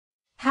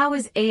How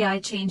is AI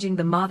changing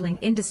the modeling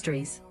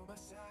industries?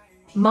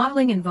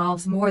 Modeling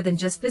involves more than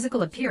just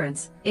physical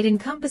appearance. It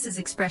encompasses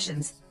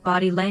expressions,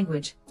 body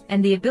language,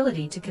 and the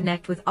ability to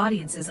connect with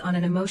audiences on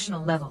an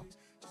emotional level.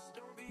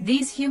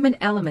 These human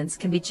elements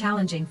can be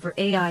challenging for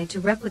AI to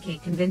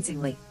replicate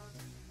convincingly.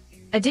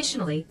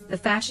 Additionally, the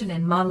fashion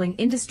and modeling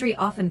industry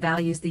often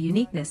values the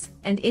uniqueness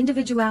and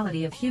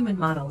individuality of human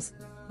models,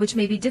 which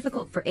may be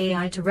difficult for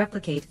AI to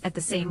replicate at the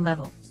same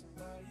level.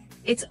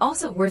 It's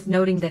also worth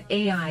noting that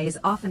AI is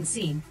often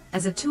seen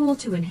as a tool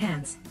to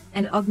enhance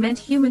and augment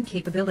human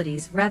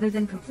capabilities rather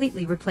than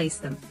completely replace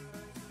them.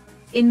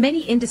 In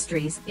many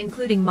industries,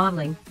 including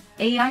modeling,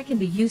 AI can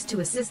be used to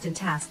assist in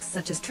tasks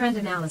such as trend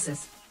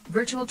analysis,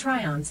 virtual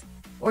try-ons,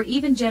 or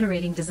even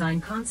generating design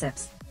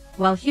concepts,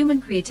 while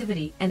human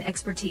creativity and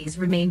expertise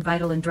remain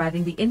vital in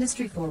driving the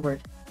industry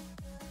forward.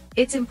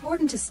 It's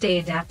important to stay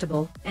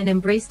adaptable and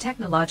embrace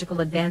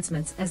technological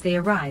advancements as they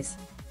arise.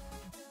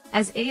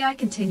 As AI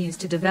continues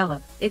to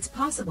develop, it's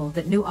possible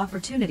that new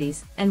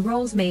opportunities and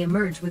roles may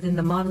emerge within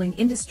the modeling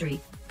industry,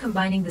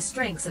 combining the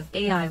strengths of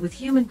AI with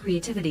human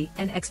creativity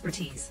and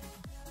expertise.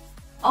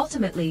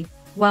 Ultimately,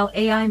 while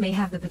AI may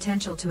have the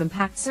potential to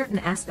impact certain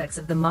aspects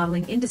of the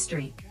modeling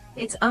industry,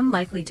 it's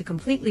unlikely to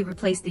completely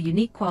replace the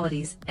unique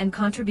qualities and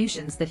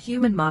contributions that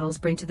human models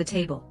bring to the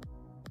table.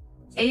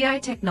 AI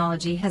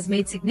technology has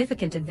made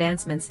significant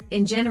advancements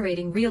in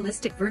generating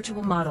realistic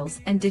virtual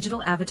models and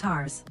digital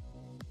avatars.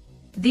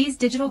 These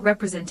digital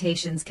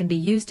representations can be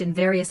used in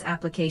various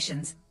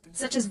applications,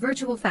 such as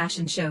virtual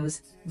fashion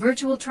shows,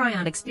 virtual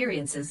try-on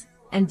experiences,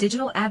 and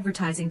digital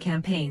advertising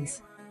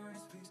campaigns.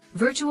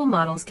 Virtual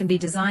models can be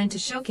designed to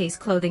showcase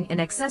clothing and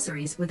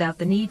accessories without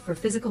the need for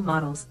physical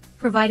models,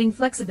 providing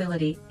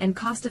flexibility and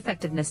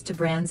cost-effectiveness to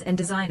brands and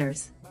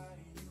designers.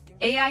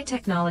 AI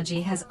technology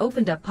has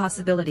opened up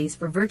possibilities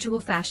for virtual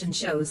fashion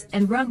shows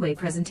and runway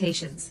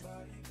presentations.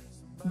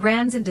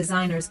 Brands and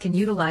designers can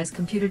utilize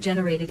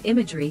computer-generated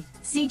imagery,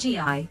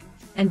 CGI,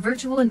 and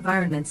virtual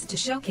environments to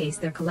showcase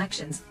their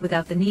collections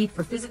without the need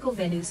for physical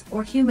venues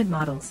or human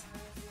models.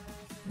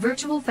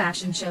 Virtual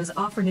fashion shows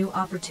offer new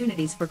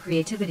opportunities for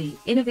creativity,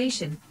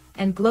 innovation,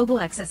 and global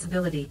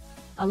accessibility,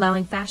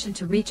 allowing fashion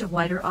to reach a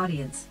wider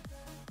audience.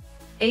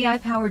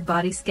 AI-powered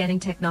body scanning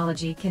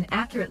technology can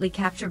accurately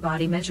capture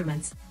body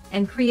measurements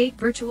and create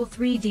virtual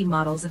 3D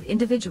models of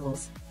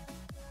individuals.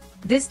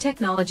 This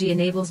technology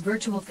enables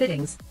virtual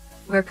fittings,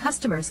 where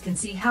customers can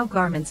see how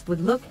garments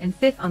would look and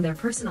fit on their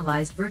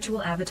personalized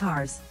virtual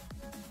avatars.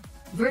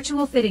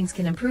 Virtual fittings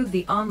can improve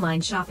the online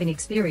shopping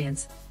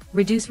experience,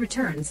 reduce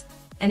returns,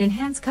 and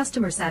enhance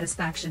customer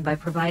satisfaction by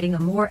providing a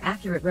more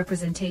accurate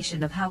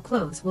representation of how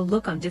clothes will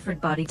look on different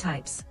body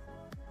types.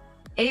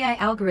 AI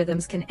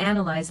algorithms can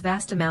analyze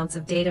vast amounts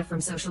of data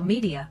from social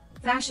media,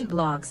 fashion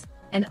blogs,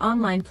 and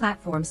online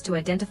platforms to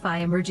identify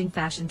emerging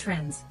fashion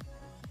trends.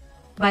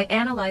 By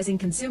analyzing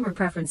consumer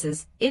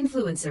preferences,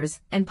 influencers,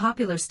 and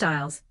popular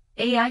styles,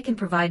 AI can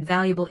provide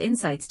valuable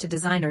insights to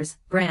designers,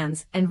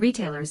 brands, and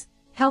retailers,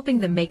 helping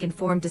them make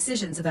informed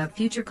decisions about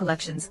future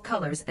collections,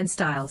 colors, and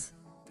styles.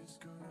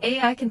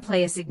 AI can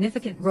play a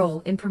significant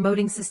role in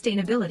promoting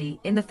sustainability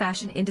in the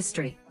fashion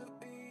industry.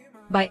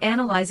 By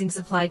analyzing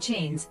supply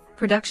chains,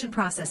 production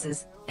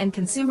processes, and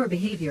consumer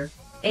behavior,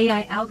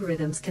 AI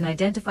algorithms can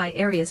identify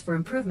areas for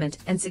improvement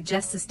and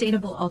suggest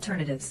sustainable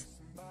alternatives.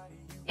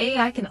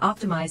 AI can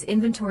optimize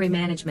inventory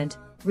management,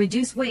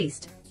 reduce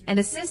waste, and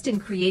assist in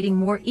creating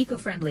more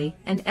eco-friendly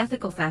and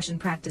ethical fashion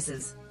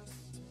practices.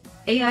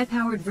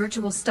 AI-powered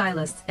virtual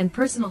stylists and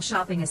personal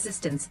shopping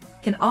assistants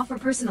can offer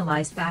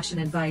personalized fashion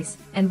advice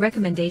and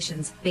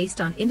recommendations based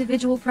on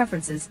individual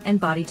preferences and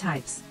body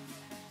types.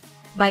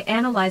 By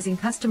analyzing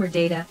customer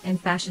data and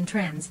fashion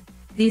trends,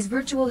 these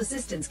virtual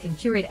assistants can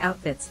curate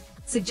outfits,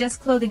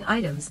 suggest clothing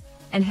items,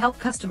 and help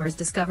customers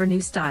discover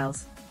new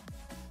styles.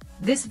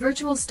 This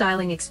virtual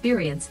styling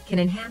experience can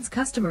enhance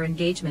customer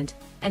engagement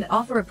and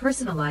offer a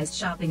personalized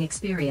shopping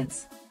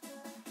experience.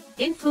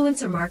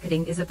 Influencer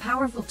marketing is a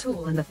powerful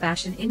tool in the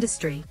fashion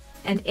industry,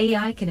 and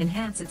AI can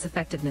enhance its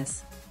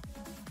effectiveness.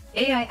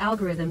 AI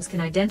algorithms can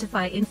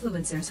identify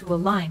influencers who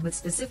align with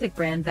specific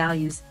brand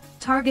values,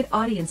 target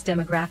audience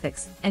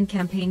demographics, and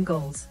campaign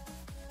goals.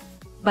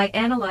 By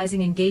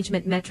analyzing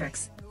engagement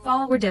metrics,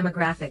 follower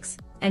demographics,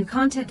 and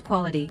content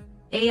quality,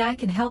 AI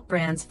can help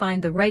brands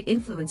find the right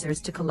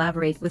influencers to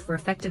collaborate with for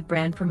effective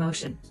brand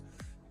promotion.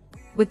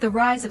 With the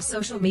rise of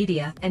social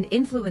media and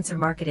influencer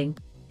marketing,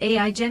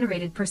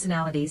 AI-generated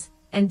personalities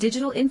and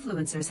digital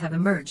influencers have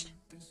emerged.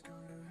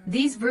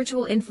 These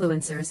virtual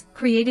influencers,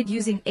 created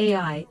using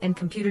AI and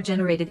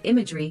computer-generated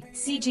imagery,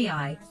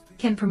 CGI,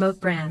 can promote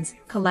brands,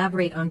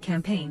 collaborate on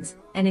campaigns,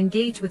 and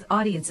engage with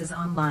audiences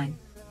online.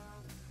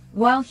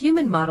 While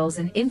human models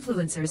and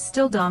influencers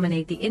still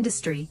dominate the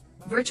industry,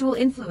 virtual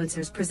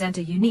influencers present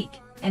a unique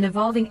and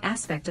evolving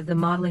aspect of the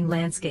modeling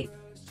landscape.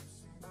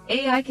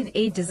 AI can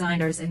aid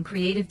designers and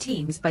creative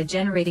teams by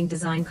generating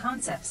design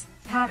concepts,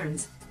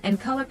 patterns, and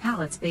color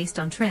palettes based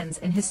on trends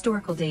and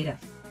historical data.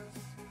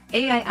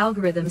 AI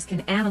algorithms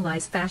can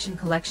analyze fashion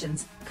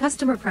collections,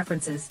 customer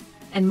preferences,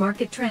 and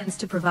market trends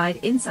to provide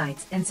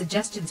insights and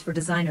suggestions for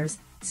designers,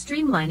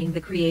 streamlining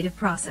the creative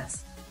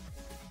process.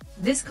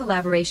 This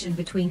collaboration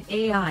between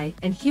AI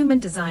and human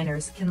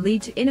designers can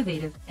lead to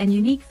innovative and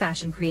unique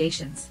fashion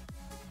creations.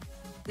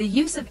 The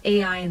use of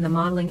AI in the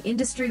modeling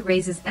industry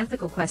raises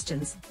ethical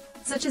questions,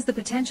 such as the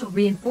potential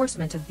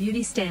reinforcement of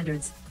beauty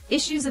standards,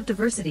 issues of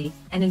diversity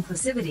and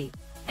inclusivity,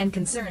 and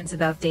concerns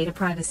about data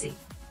privacy.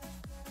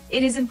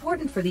 It is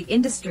important for the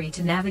industry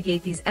to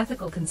navigate these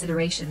ethical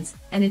considerations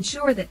and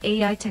ensure that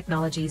AI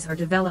technologies are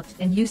developed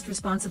and used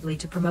responsibly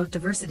to promote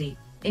diversity,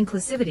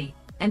 inclusivity,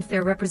 and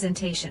fair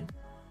representation.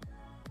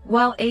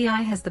 While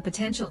AI has the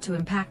potential to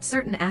impact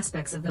certain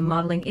aspects of the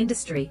modeling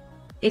industry,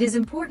 it is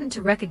important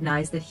to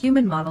recognize that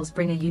human models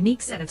bring a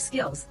unique set of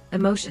skills,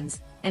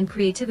 emotions, and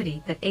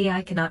creativity that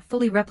AI cannot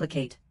fully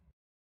replicate.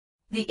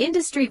 The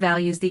industry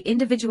values the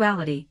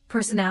individuality,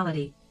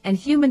 personality, and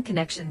human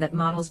connection that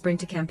models bring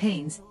to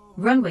campaigns,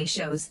 runway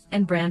shows,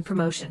 and brand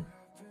promotion.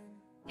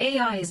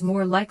 AI is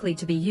more likely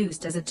to be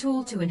used as a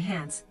tool to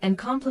enhance and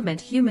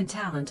complement human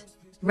talent,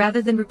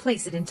 rather than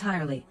replace it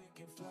entirely.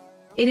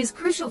 It is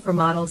crucial for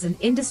models and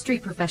industry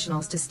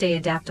professionals to stay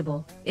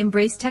adaptable,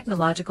 embrace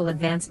technological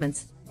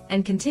advancements,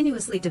 and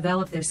continuously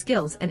develop their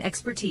skills and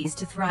expertise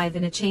to thrive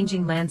in a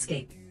changing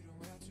landscape.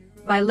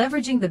 By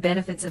leveraging the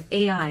benefits of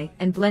AI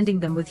and blending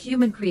them with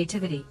human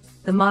creativity,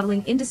 the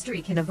modeling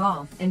industry can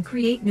evolve and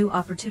create new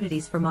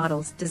opportunities for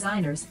models,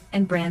 designers,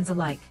 and brands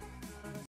alike.